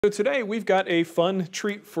So today we've got a fun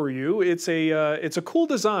treat for you. It's a cool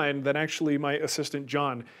design that actually my assistant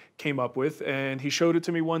John came up with, and he showed it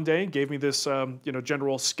to me one day, gave me this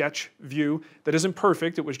general sketch view that isn't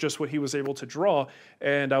perfect. It was just what he was able to draw,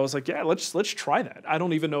 and I was like, yeah, let's try that. I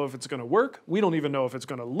don't even know if it's going to work. We don't even know if it's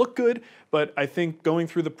going to look good, but I think going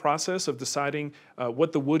through the process of deciding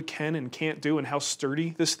what the wood can and can't do and how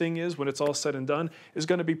sturdy this thing is when it's all said and done is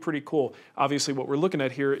going to be pretty cool. Obviously, what we're looking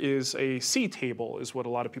at here is a C table, is what a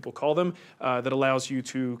lot of people call them, that allows you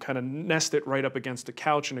to kind of nest it right up against a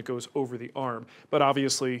couch and it goes over the arm. But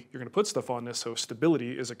obviously, you're going to put stuff on this, so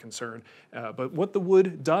stability is a concern. But what the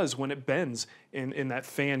wood does when it bends in that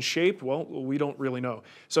fan shape, well, we don't really know.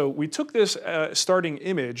 So we took this starting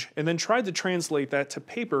image and then tried to translate that to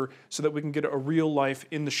paper so that we can get a real life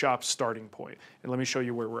in the shop starting point. And let me show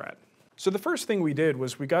you where we're at. So the first thing we did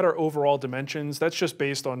was we got our overall dimensions. That's just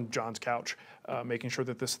based on John's couch, making sure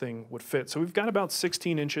that this thing would fit. So we've got about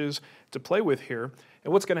 16 inches to play with here.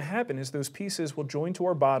 And what's going to happen is those pieces will join to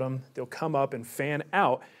our bottom, they'll come up and fan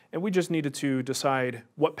out, and we just needed to decide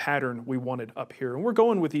what pattern we wanted up here. And we're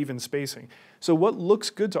going with even spacing. So what looks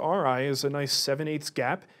good to our eye is a nice 7/8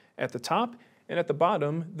 gap at the top, and at the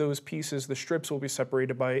bottom, those pieces, the strips, will be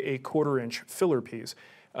separated by a 1/4 inch filler piece.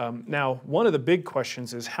 Now, one of the big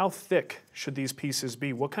questions is how thick should these pieces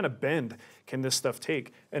be? What kind of bend can this stuff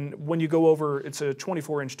take? And when you go over, it's a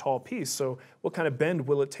 24-inch tall piece, so what kind of bend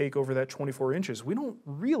will it take over that 24 inches? We don't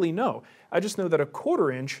really know. I just know that a 1/4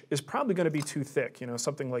 inch is probably going to be too thick. You know,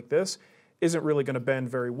 something like this isn't really going to bend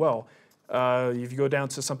very well. If you go down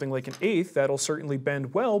to something like an 1/8, that'll certainly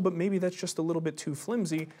bend well, but maybe that's just a little bit too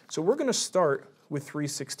flimsy. So we're going to start with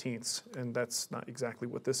 3/16, and that's not exactly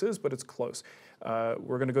what this is, but it's close.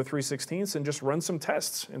 We're going to go 3/16 and just run some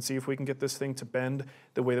tests and see if we can get this thing to bend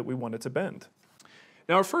the way that we want it to bend.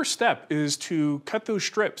 Now, our first step is to cut those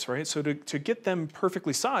strips, right? So to get them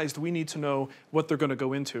perfectly sized, we need to know what they're going to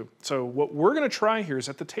go into. So what we're going to try here is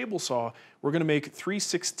at the table saw, we're going to make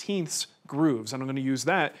 3/16 grooves, and I'm going to use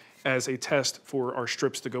that as a test for our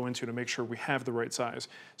strips to go into to make sure we have the right size.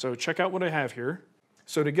 So check out what I have here.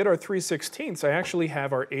 So to get our 3/16, I actually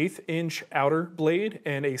have our 1/8 inch outer blade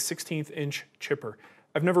and a 1/16 inch chipper.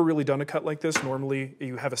 I've never really done a cut like this. Normally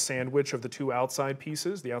you have a sandwich of the two outside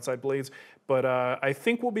pieces, the outside blades, but I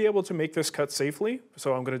think we'll be able to make this cut safely.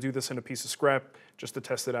 So I'm going to do this in a piece of scrap just to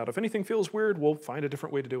test it out. If anything feels weird, we'll find a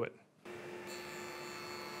different way to do it.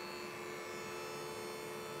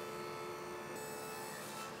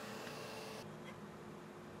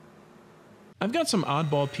 I've got some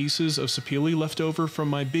oddball pieces of sapele left over from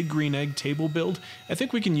my big green egg table build. I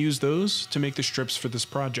think we can use those to make the strips for this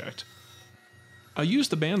project. I'll use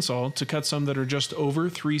the bandsaw to cut some that are just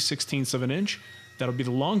over 3/16 of an inch. That'll be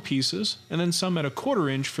the long pieces, and then some at a 1/4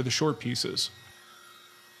 inch for the short pieces.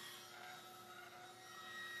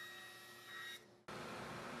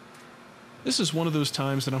 This is one of those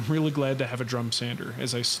times that I'm really glad to have a drum sander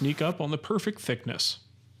as I sneak up on the perfect thickness.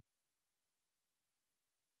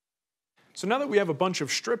 So now that we have a bunch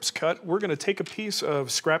of strips cut, we're going to take a piece of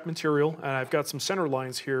scrap material, and I've got some center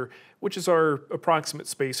lines here, which is our approximate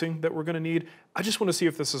spacing that we're going to need. I just want to see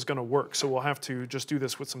if this is going to work, so we'll have to just do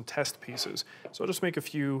this with some test pieces. So I'll just make a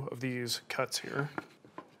few of these cuts here.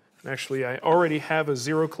 And actually, I already have a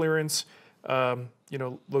zero clearance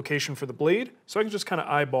location for the blade, so I can just kind of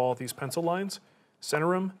eyeball these pencil lines,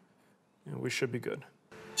 center them, and we should be good.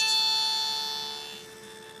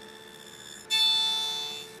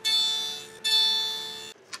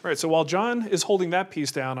 All right, so while John is holding that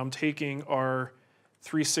piece down, I'm taking our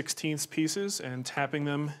 3/16 pieces and tapping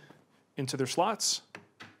them into their slots.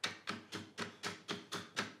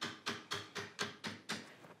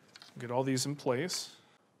 Get all these in place.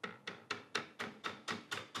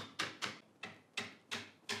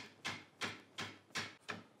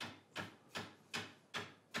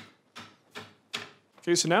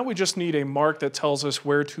 Okay, so now we just need a mark that tells us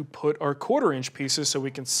where to put our 1/4 inch pieces so we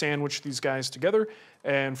can sandwich these guys together.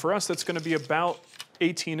 And for us, that's going to be about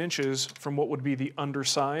 18 inches from what would be the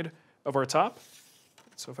underside of our top.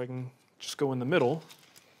 So if I can just go in the middle,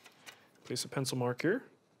 place a pencil mark here.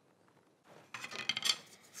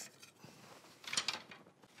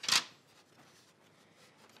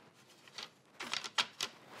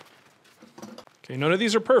 Okay, none of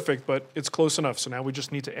these are perfect, but it's close enough. So now we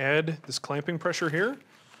just need to add this clamping pressure here.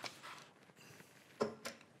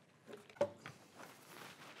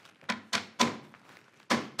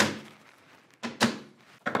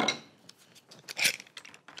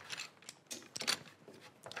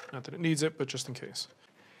 Not that it needs it, but just in case.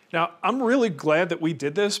 Now, I'm really glad that we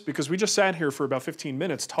did this because we just sat here for about 15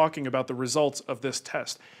 minutes talking about the results of this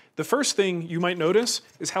test. The first thing you might notice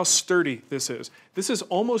is how sturdy this is. This is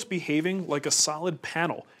almost behaving like a solid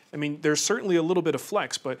panel. I mean, there's certainly a little bit of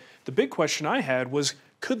flex, but the big question I had was,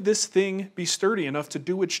 could this thing be sturdy enough to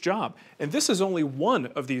do its job? And this is only one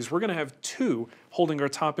of these. We're gonna have two holding our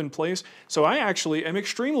top in place. So I actually am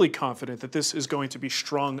extremely confident that this is going to be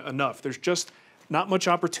strong enough. There's just not much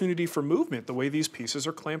opportunity for movement the way these pieces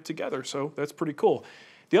are clamped together, so that's pretty cool.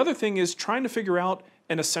 The other thing is trying to figure out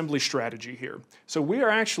an assembly strategy here. So we are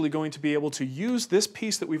actually going to be able to use this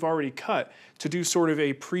piece that we've already cut to do sort of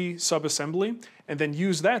a pre-sub-assembly, and then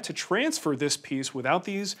use that to transfer this piece without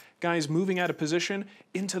these guys moving out of position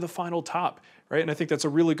into the final top, right? And I think that's a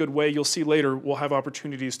really good way. You'll see later we'll have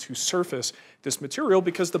opportunities to surface this material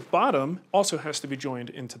because the bottom also has to be joined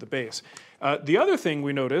into the base. The other thing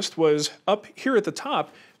we noticed was up here at the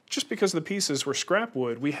top, just because the pieces were scrap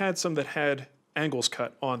wood, we had some that had angles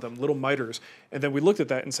cut on them, little miters. And then we looked at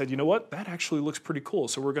that and said, you know what, that actually looks pretty cool.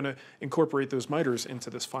 So we're gonna incorporate those miters into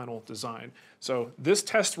this final design. So this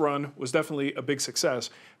test run was definitely a big success.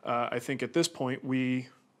 I think at this point we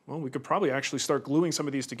could probably actually start gluing some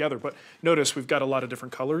of these together, but notice we've got a lot of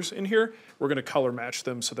different colors in here. We're gonna color match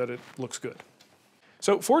them so that it looks good.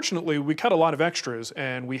 So fortunately, we cut a lot of extras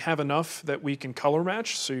and we have enough that we can color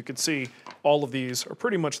match. So you can see all of these are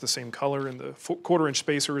pretty much the same color, and the 1/4-inch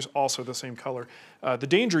spacers also the same color. The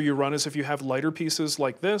danger you run is if you have lighter pieces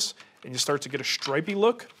like this and you start to get a stripy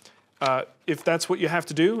look. If that's what you have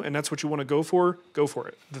to do and that's what you want to go for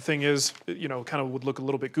it. The thing is, you know, kind of would look a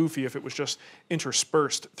little bit goofy if it was just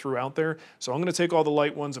interspersed throughout there. So I'm going to take all the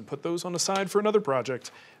light ones and put those on the side for another project,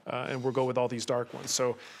 and we'll go with all these dark ones.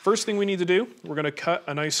 So first thing we need to do, we're going to cut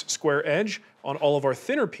a nice square edge on all of our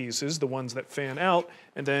thinner pieces, the ones that fan out,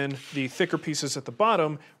 and then the thicker pieces at the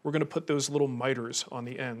bottom, we're going to put those little miters on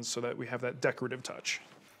the ends so that we have that decorative touch.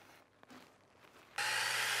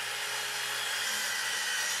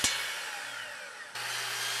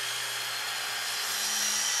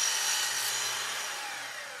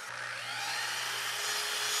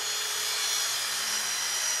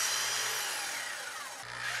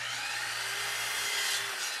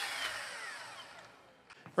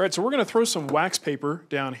 All right, so we're going to throw some wax paper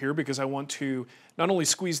down here because I want to not only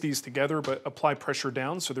squeeze these together, but apply pressure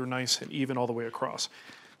down so they're nice and even all the way across.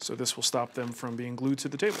 So this will stop them from being glued to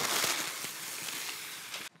the table.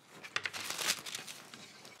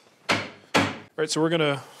 All right, so we're going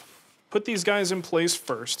to put these guys in place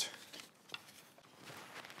first.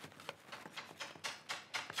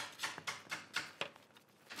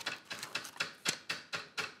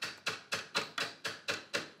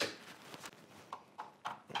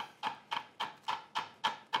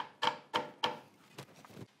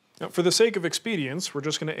 Now, for the sake of expedience, we're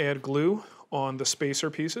just going to add glue on the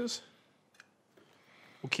spacer pieces.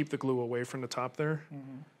 We'll keep the glue away from the top there.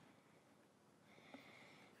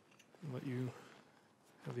 Let you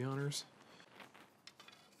have the honors.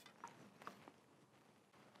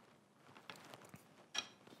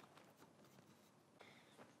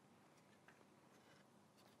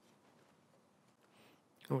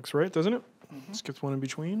 That looks right, doesn't it? Skipped one in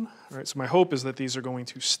between. All right, so my hope is that these are going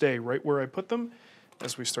to stay right where I put them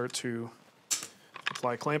as we start to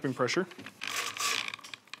apply clamping pressure.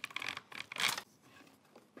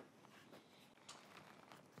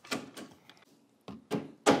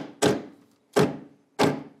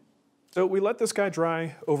 So we let this guy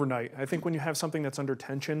dry overnight. I think when you have something that's under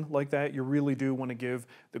tension like that, you really do want to give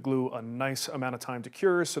the glue a nice amount of time to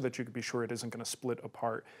cure so that you can be sure it isn't going to split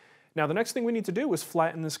apart. Now the next thing we need to do is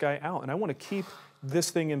flatten this guy out, and I want to keep this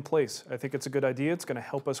thing in place. I think it's a good idea. It's going to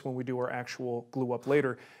help us when we do our actual glue up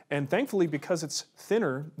later. And thankfully, because it's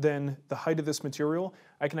thinner than the height of this material,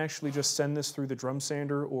 I can actually just send this through the drum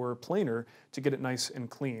sander or planer to get it nice and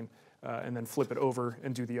clean, and then flip it over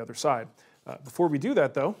and do the other side. Before we do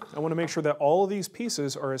that though, I want to make sure that all of these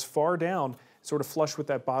pieces are as far down, sort of flush with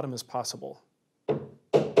that bottom as possible.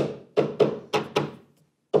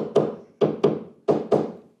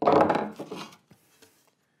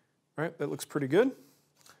 All right, that looks pretty good.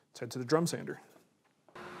 Let's head to the drum sander.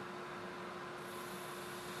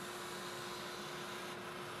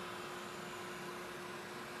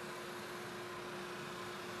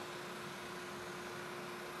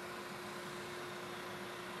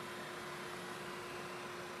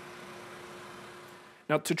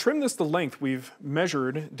 Now to trim this to length, we've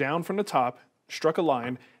measured down from the top, struck a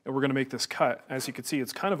line, and we're gonna make this cut. As you can see,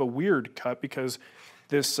 it's kind of a weird cut because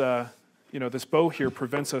this this bow here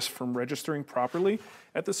prevents us from registering properly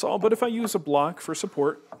at the saw, but if I use a block for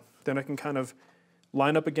support, then I can kind of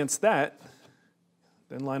line up against that,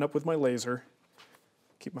 then line up with my laser,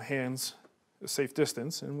 keep my hands a safe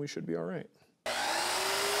distance, and we should be all right.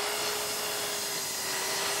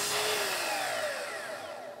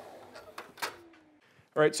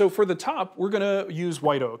 All right, so for the top, we're gonna use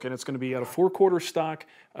white oak, and it's gonna be out of 4/4 stock.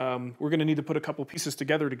 We're gonna need to put a couple pieces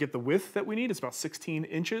together to get the width that we need. It's about 16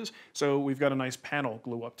 inches, so we've got a nice panel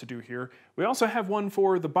glue up to do here. We also have one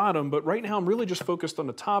for the bottom, but right now I'm really just focused on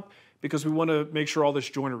the top because we wanna make sure all this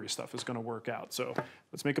joinery stuff is gonna work out. So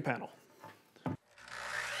let's make a panel.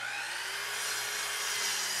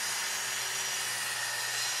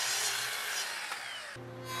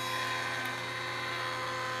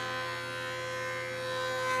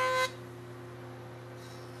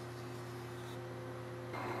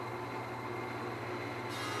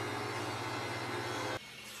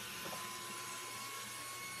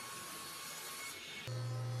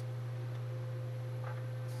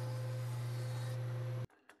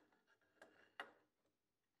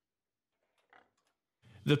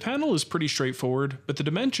 The panel is pretty straightforward, but the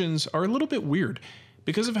dimensions are a little bit weird.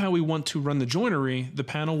 Because of how we want to run the joinery, the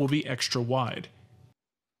panel will be extra wide.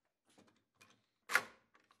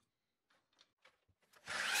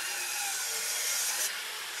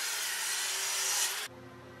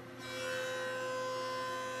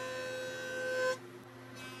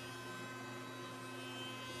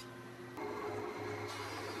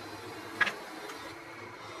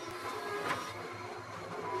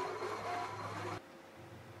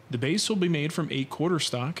 The base will be made from 8/4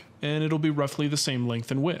 stock, and it'll be roughly the same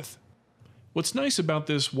length and width. What's nice about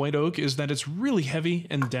this white oak is that it's really heavy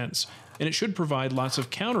and dense, and it should provide lots of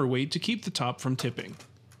counterweight to keep the top from tipping.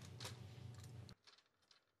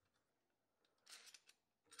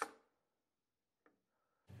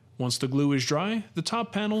 Once the glue is dry, the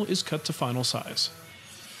top panel is cut to final size.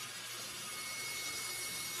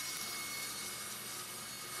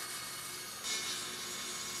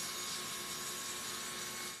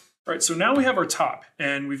 All right, so now we have our top,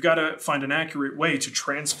 and we've got to find an accurate way to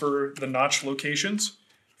transfer the notch locations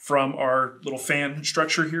from our little fan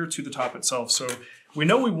structure here to the top itself. So we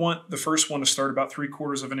know we want the first one to start about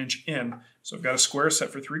 3/4 of an inch in. So I've got a square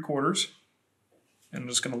set for 3/4, and I'm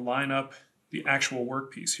just going to line up the actual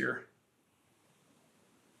workpiece here.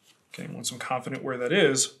 Okay, once I'm confident where that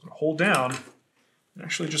is, I'm going to hold down and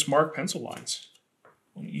actually just mark pencil lines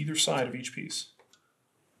on either side of each piece.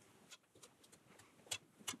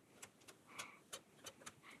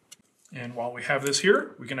 And while we have this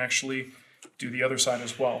here, we can actually do the other side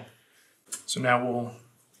as well. So now we'll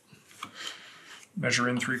measure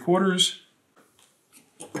in 3/4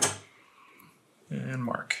 and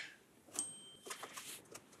mark.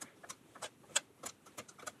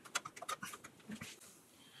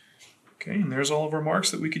 Okay, and there's all of our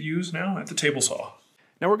marks that we could use now at the table saw.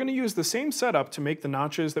 Now we're going to use the same setup to make the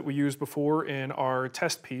notches that we used before in our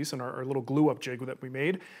test piece and our little glue up jig that we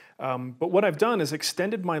made. But what I've done is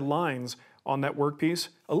extended my lines on that workpiece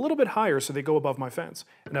a little bit higher so they go above my fence.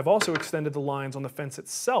 And I've also extended the lines on the fence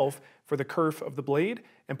itself for the kerf of the blade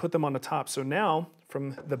and put them on the top. So now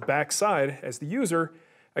from the back side as the user,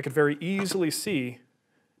 I could very easily see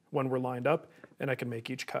when we're lined up and I can make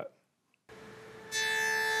each cut.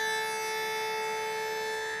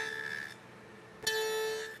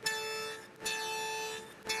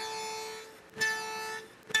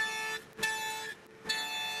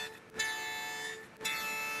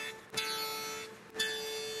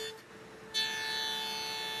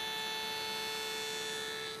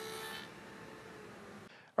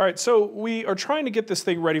 All right, so we are trying to get this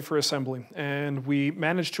thing ready for assembly, and we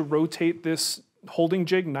managed to rotate this holding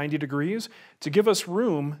jig 90 degrees to give us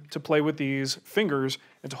room to play with these fingers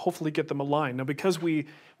and to hopefully get them aligned. Now, because we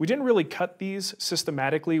didn't really cut these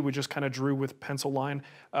systematically, we just kind of drew with pencil line,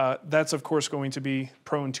 that's of course going to be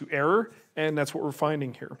prone to error, and that's what we're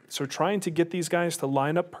finding here. So trying to get these guys to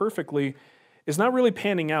line up perfectly is not really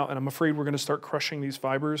panning out, and I'm afraid we're going to start crushing these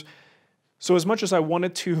fibers. So as much as I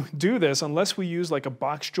wanted to do this, unless we use like a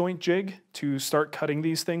box joint jig to start cutting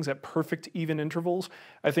these things at perfect even intervals,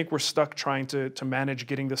 I think we're stuck trying to manage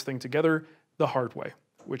getting this thing together the hard way,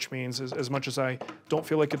 which means as much as I don't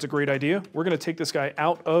feel like it's a great idea, we're gonna take this guy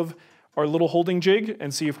out of our little holding jig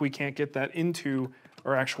and see if we can't get that into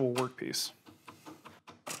our actual workpiece.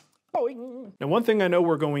 Now, one thing I know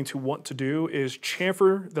we're going to want to do is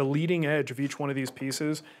chamfer the leading edge of each one of these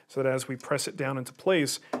pieces so that as we press it down into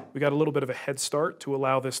place, we got a little bit of a head start to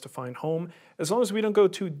allow this to find home. As long as we don't go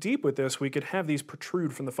too deep with this, we could have these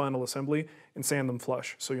protrude from the final assembly and sand them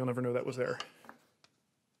flush, so you'll never know that was there.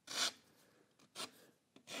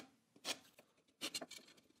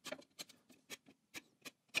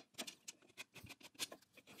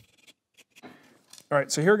 All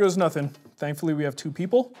right, so here goes nothing. Thankfully, we have two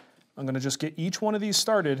people. I'm going to just get each one of these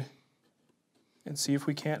started and see if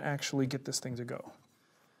we can't actually get this thing to go.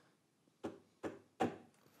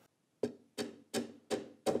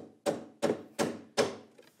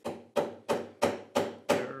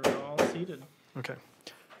 They're all seated. Okay,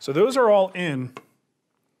 so those are all in,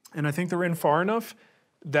 and I think they're in far enough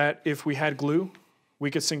that if we had glue, we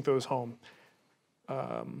could sink those home.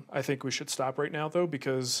 I think we should stop right now, though,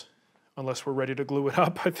 because unless we're ready to glue it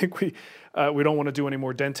up, I think we don't want to do any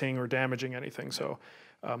more denting or damaging anything. So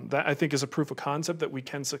that, I think, is a proof of concept that we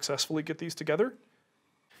can successfully get these together.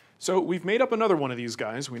 So we've made up another one of these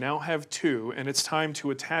guys. We now have two, and it's time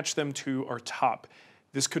to attach them to our top.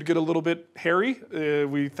 This could get a little bit hairy.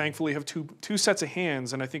 We thankfully have two sets of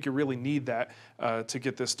hands, and I think you really need that to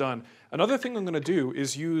get this done. Another thing I'm going to do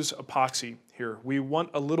is use epoxy here. We want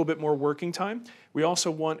a little bit more working time. We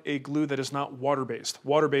also want a glue that is not water-based.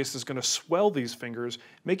 Water-based is going to swell these fingers,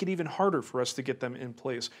 make it even harder for us to get them in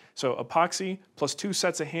place. So epoxy plus 2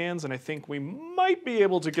 sets of hands, and I think we might be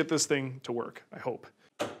able to get this thing to work, I hope.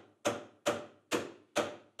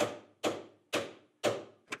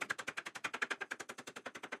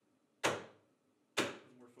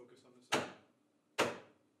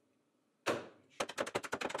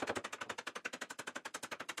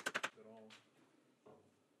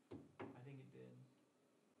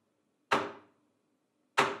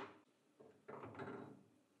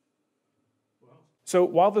 So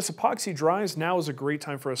while this epoxy dries, now is a great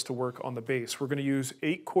time for us to work on the base. We're going to use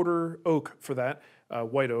 8-quarter oak for that,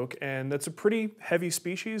 white oak, and that's a pretty heavy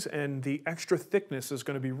species, and the extra thickness is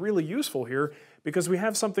going to be really useful here because we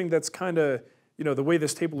have something that's kind of, you know, the way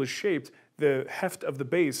this table is shaped, the heft of the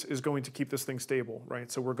base is going to keep this thing stable, right?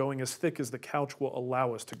 So we're going as thick as the couch will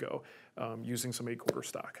allow us to go using some 8-quarter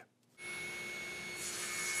stock.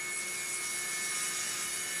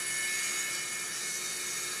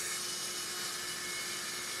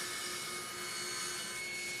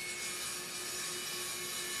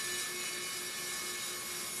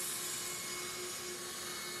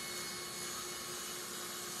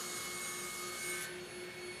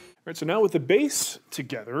 All right, so now with the base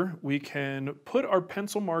together, we can put our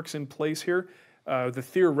pencil marks in place here, the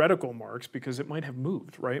theoretical marks, because it might have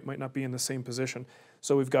moved, right? It might not be in the same position.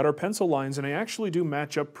 So we've got our pencil lines, and they actually do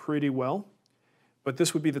match up pretty well. But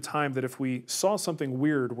this would be the time that if we saw something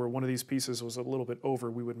weird where one of these pieces was a little bit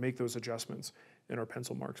over, we would make those adjustments in our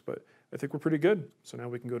pencil marks. But I think we're pretty good. So now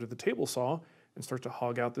we can go to the table saw and start to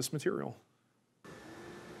hog out this material.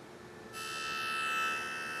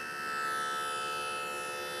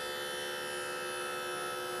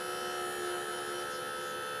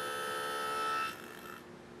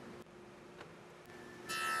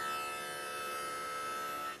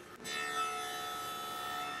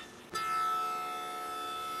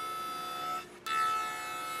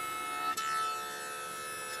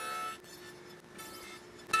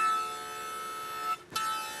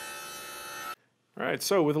 All right,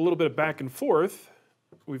 so with a little bit of back and forth,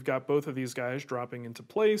 we've got both of these guys dropping into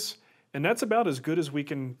place, and that's about as good as we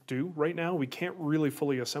can do right now. We can't really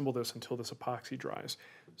fully assemble this until this epoxy dries,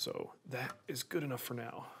 so that is good enough for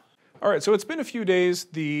now. All right, so it's been a few days.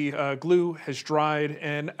 The glue has dried,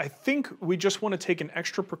 and I think we just want to take an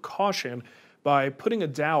extra precaution by putting a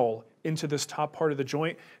dowel into this top part of the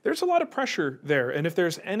joint. There's a lot of pressure there, and if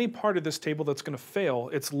there's any part of this table that's going to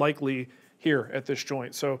fail, it's likely here at this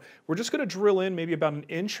joint. So we're just going to drill in maybe about 1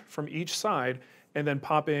 inch from each side and then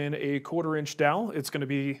pop in a 1/4 inch dowel. It's going to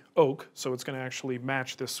be oak, so it's going to actually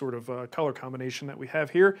match this sort of color combination that we have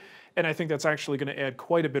here. And I think that's actually going to add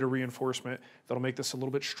quite a bit of reinforcement that'll make this a little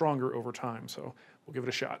bit stronger over time. So we'll give it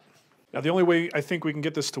a shot. Now, the only way I think we can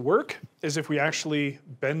get this to work is if we actually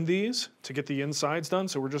bend these to get the insides done.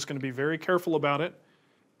 So we're just going to be very careful about it,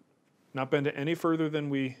 not bend it any further than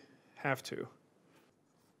we have to.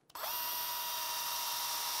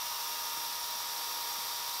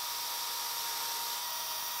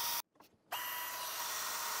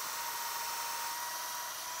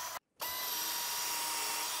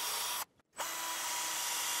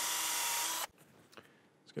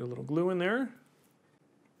 Let's get a little glue in there.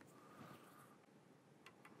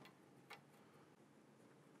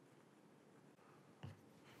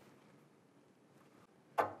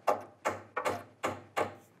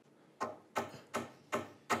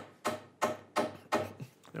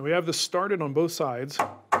 Now we have this started on both sides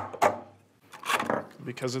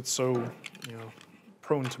because it's so, you know,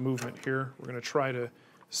 prone to movement here. We're going to try to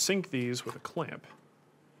sink these with a clamp.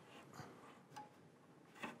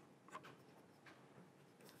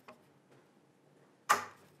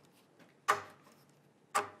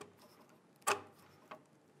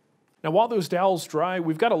 Now while those dowels dry,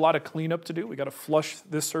 we've got a lot of cleanup to do. We got to flush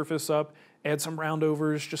this surface up, add some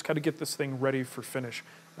roundovers, just got to get this thing ready for finish.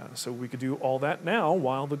 So we could do all that now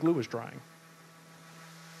while the glue is drying.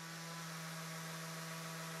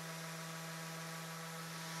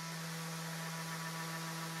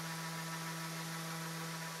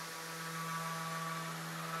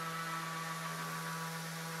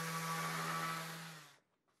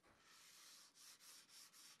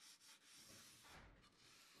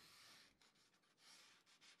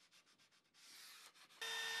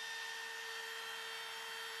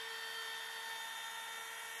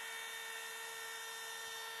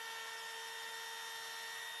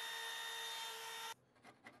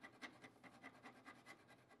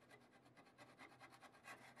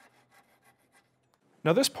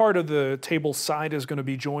 Now this part of the table side is going to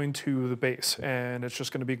be joined to the base, and it's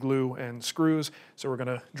just going to be glue and screws. So we're going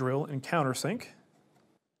to drill and countersink.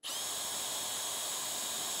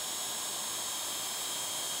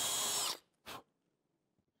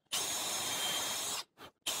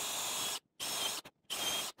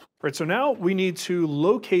 Right, so now we need to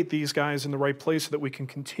locate these guys in the right place so that we can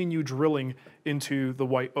continue drilling into the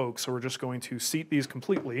white oak. So we're just going to seat these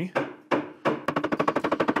completely.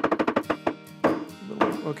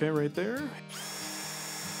 Okay, right there.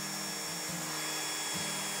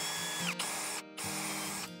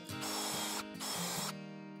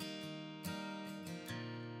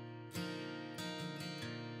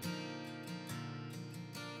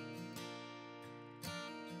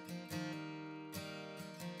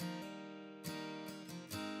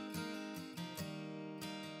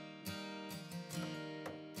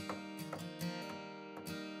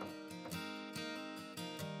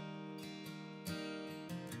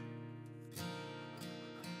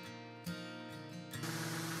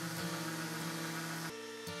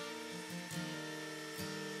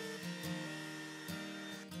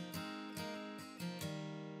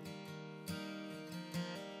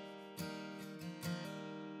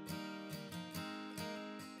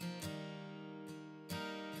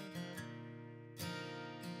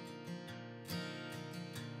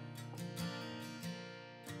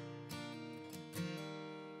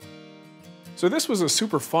 So this was a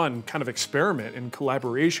super fun kind of experiment in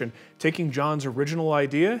collaboration, taking John's original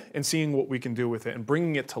idea and seeing what we can do with it and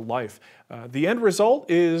bringing it to life. The end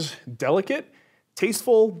result is delicate,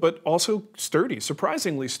 tasteful, but also sturdy,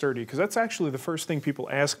 surprisingly sturdy, because that's actually the first thing people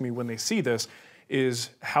ask me when they see this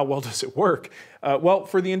is how well does it work? Well,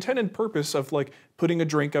 for the intended purpose of like putting a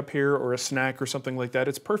drink up here or a snack or something like that,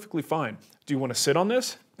 it's perfectly fine. Do you want to sit on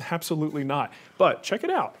this? Absolutely not. But check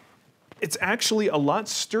it out. It's actually a lot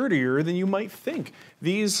sturdier than you might think.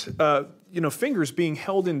 These fingers being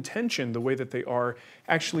held in tension the way that they are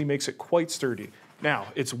actually makes it quite sturdy. Now,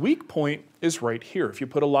 its weak point is right here. If you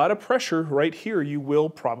put a lot of pressure right here, you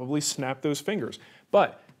will probably snap those fingers.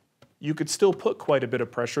 But you could still put quite a bit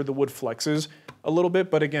of pressure. The wood flexes a little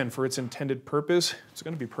bit, but again, for its intended purpose, it's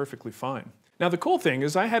going to be perfectly fine. Now the cool thing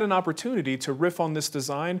is I had an opportunity to riff on this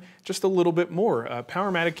design just a little bit more.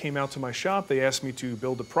 Powermatic came out to my shop, they asked me to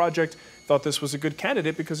build a project, thought this was a good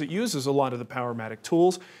candidate because it uses a lot of the Powermatic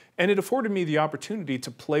tools, and it afforded me the opportunity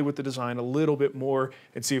to play with the design a little bit more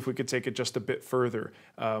and see if we could take it just a bit further.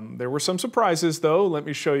 There were some surprises though, let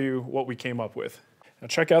me show you what we came up with. Now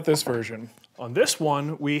check out this version. On this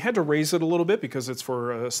one, we had to raise it a little bit because it's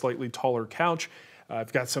for a slightly taller couch.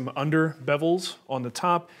 I've got some under bevels on the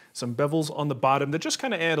top, some bevels on the bottom that just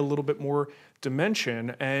kind of add a little bit more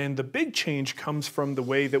dimension, and the big change comes from the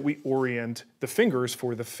way that we orient the fingers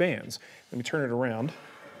for the fans. Let me turn it around.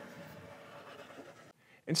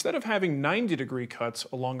 Instead of having 90-degree cuts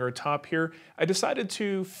along our top here, I decided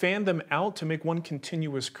to fan them out to make one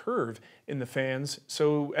continuous curve in the fans.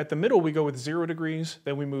 So at the middle we go with 0 degrees,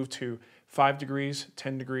 then we move to 5 degrees,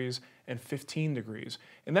 10 degrees, and 15 degrees.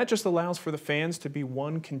 And that just allows for the fans to be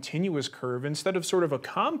one continuous curve instead of sort of a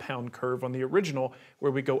compound curve on the original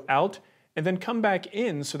where we go out and then come back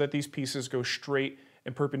in so that these pieces go straight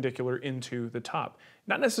and perpendicular into the top.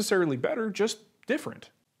 Not necessarily better, just different.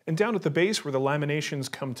 And down at the base where the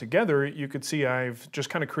laminations come together, you could see I've just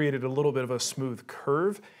kind of created a little bit of a smooth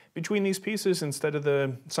curve between these pieces instead of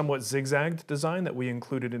the somewhat zigzagged design that we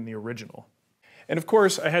included in the original. And of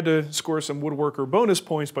course, I had to score some woodworker bonus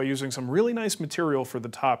points by using some really nice material for the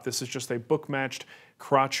top. This is just a book-matched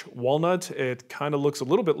crotch walnut. It kind of looks a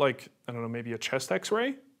little bit like, I don't know, maybe a chest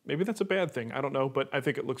x-ray? Maybe that's a bad thing, I don't know, but I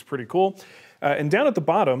think it looks pretty cool. And down at the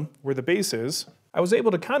bottom, where the base is, I was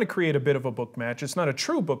able to kind of create a bit of a book match. It's not a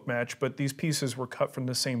true book match, but these pieces were cut from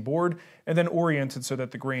the same board and then oriented so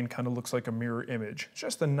that the grain kind of looks like a mirror image.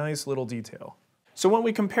 Just a nice little detail. So when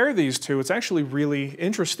we compare these two, it's actually really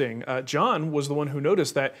interesting. John was the one who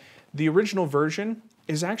noticed that the original version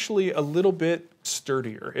is actually a little bit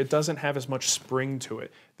sturdier. It doesn't have as much spring to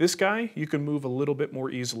it. This guy, you can move a little bit more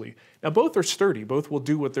easily. Now both are sturdy, both will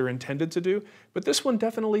do what they're intended to do, but this one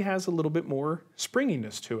definitely has a little bit more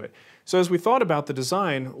springiness to it. So as we thought about the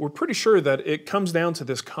design, we're pretty sure that it comes down to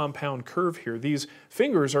this compound curve here. These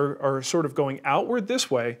fingers are sort of going outward this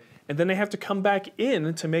way, and then they have to come back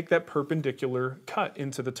in to make that perpendicular cut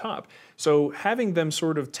into the top. So having them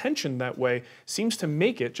sort of tensioned that way seems to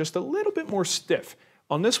make it just a little bit more stiff.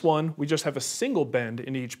 On this one, we just have a single bend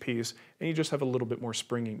in each piece, and you just have a little bit more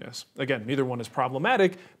springiness. Again, neither one is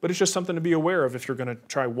problematic, but it's just something to be aware of if you're gonna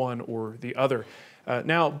try one or the other.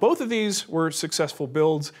 Now, both of these were successful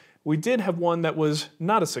builds. We did have one that was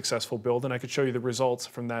not a successful build, and I could show you the results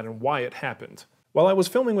from that and why it happened. While I was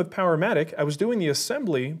filming with Powermatic, I was doing the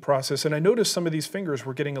assembly process and I noticed some of these fingers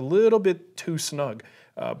were getting a little bit too snug.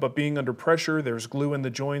 But being under pressure, there's glue in the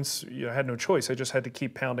joints, I had no choice. I just had to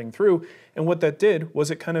keep pounding through. And what that did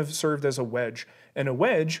was it kind of served as a wedge. And a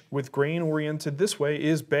wedge with grain oriented this way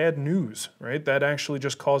is bad news, right? That actually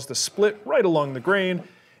just caused a split right along the grain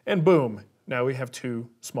and boom, now we have two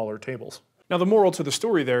smaller tables. Now the moral to the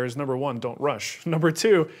story there is number one, don't rush. Number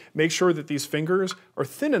two, make sure that these fingers are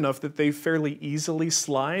thin enough that they fairly easily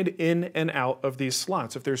slide in and out of these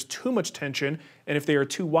slots. If there's too much tension and if they are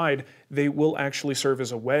too wide, they will actually serve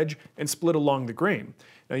as a wedge and split along the grain.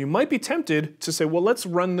 Now you might be tempted to say, well, let's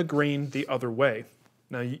run the grain the other way.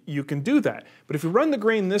 Now you can do that, but if you run the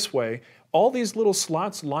grain this way, all these little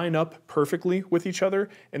slots line up perfectly with each other,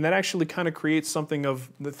 and that actually kind of creates something of,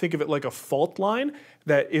 think of it like a fault line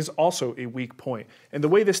that is also a weak point. And the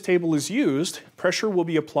way this table is used, pressure will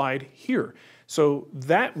be applied here. So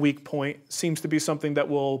that weak point seems to be something that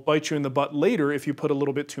will bite you in the butt later if you put a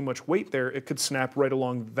little bit too much weight there. It could snap right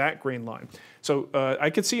along that grain line. So I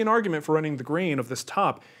could see an argument for running the grain of this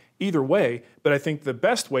top either way, but I think the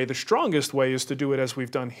best way, the strongest way, is to do it as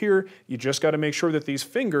we've done here. You just got to make sure that these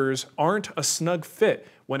fingers aren't a snug fit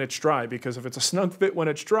when it's dry, because if it's a snug fit when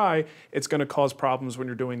it's dry, it's going to cause problems when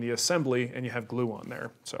you're doing the assembly and you have glue on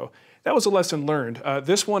there. So that was a lesson learned.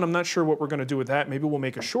 This one, I'm not sure what we're going to do with that. Maybe we'll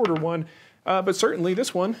make a shorter one, but certainly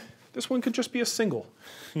this one could just be a single,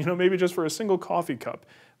 maybe just for a single coffee cup,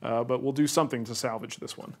 but we'll do something to salvage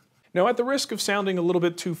this one. Now, at the risk of sounding a little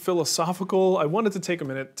bit too philosophical, I wanted to take a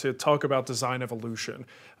minute to talk about design evolution.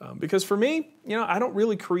 Because for me, I don't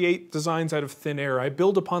really create designs out of thin air. I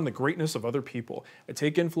build upon the greatness of other people. I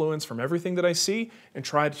take influence from everything that I see and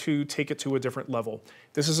try to take it to a different level.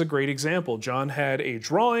 This is a great example. John had a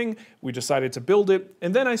drawing, we decided to build it,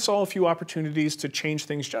 and then I saw a few opportunities to change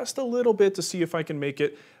things just a little bit to see if I can make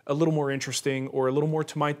it a little more interesting or a little more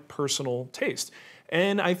to my personal taste.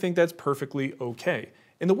 And I think that's perfectly okay.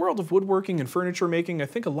 In the world of woodworking and furniture making, I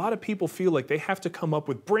think a lot of people feel like they have to come up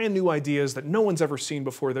with brand new ideas that no one's ever seen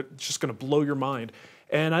before that's just going to blow your mind.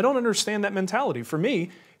 And I don't understand that mentality. For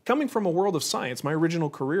me, coming from a world of science, my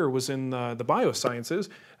original career was in the biosciences,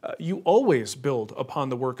 you always build upon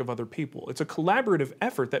the work of other people. It's a collaborative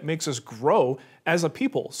effort that makes us grow as a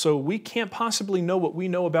people. So we can't possibly know what we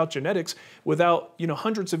know about genetics without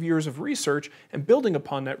hundreds of years of research and building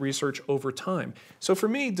upon that research over time. So for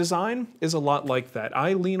me, design is a lot like that.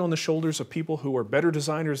 I lean on the shoulders of people who are better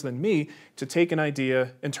designers than me to take an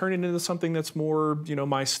idea and turn it into something that's more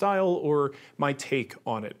my style or my take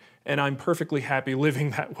on it. And I'm perfectly happy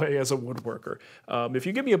living that way as a woodworker. If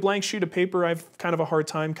you give me a blank sheet of paper, I've kind of a hard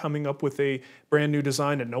time coming up with a brand new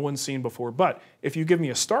design that no one's seen before. But if you give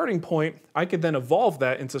me a starting point, I could then evolve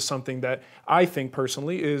that into something that I think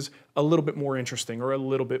personally is a little bit more interesting or a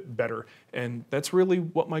little bit better. And that's really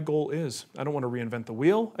what my goal is. I don't want to reinvent the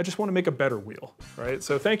wheel. I just want to make a better wheel, right?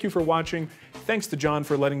 So thank you for watching. Thanks to John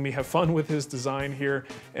for letting me have fun with his design here.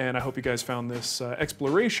 And I hope you guys found this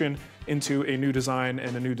exploration into a new design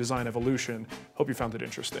and a new design evolution. Hope you found it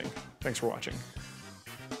interesting. Thanks for watching.